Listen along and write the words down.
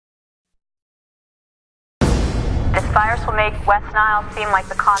virus will make West Nile seem like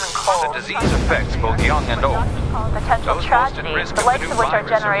the common cold. The disease affects both young and old. Potential Those tragedy, most at risk the of likes the new of which our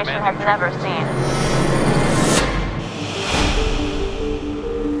virus are generation has demanding never seen.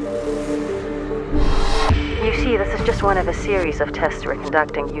 You see, this is just one of a series of tests we're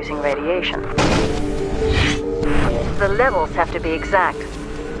conducting using radiation. The levels have to be exact.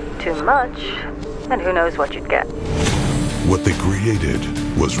 Too much, and who knows what you'd get. What they created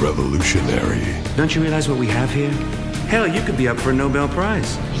was revolutionary. Don't you realize what we have here? Hell, you could be up for a Nobel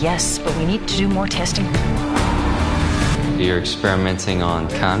Prize. Yes, but we need to do more testing. You're experimenting on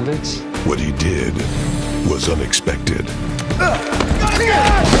convicts? What he did was unexpected.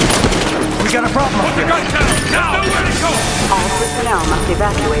 We got a problem up here. Now! Nowhere to go! All personnel must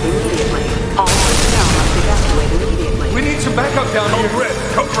evacuate immediately. All personnel must evacuate immediately. We need some backup down here.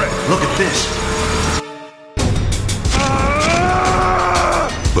 Code red. Look at this.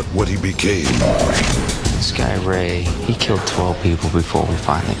 But what he became This guy, Ray, he killed 12 people before we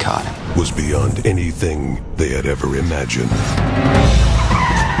finally caught him. was beyond anything they had ever imagined.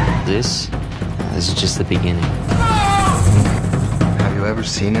 This is just the beginning. Have you ever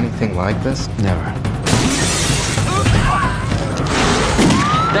seen anything like this? Never.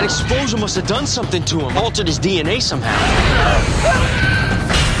 That explosion must have done something to him, altered his DNA somehow.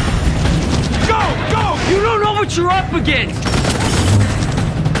 Go! Go! You don't know what you're up against!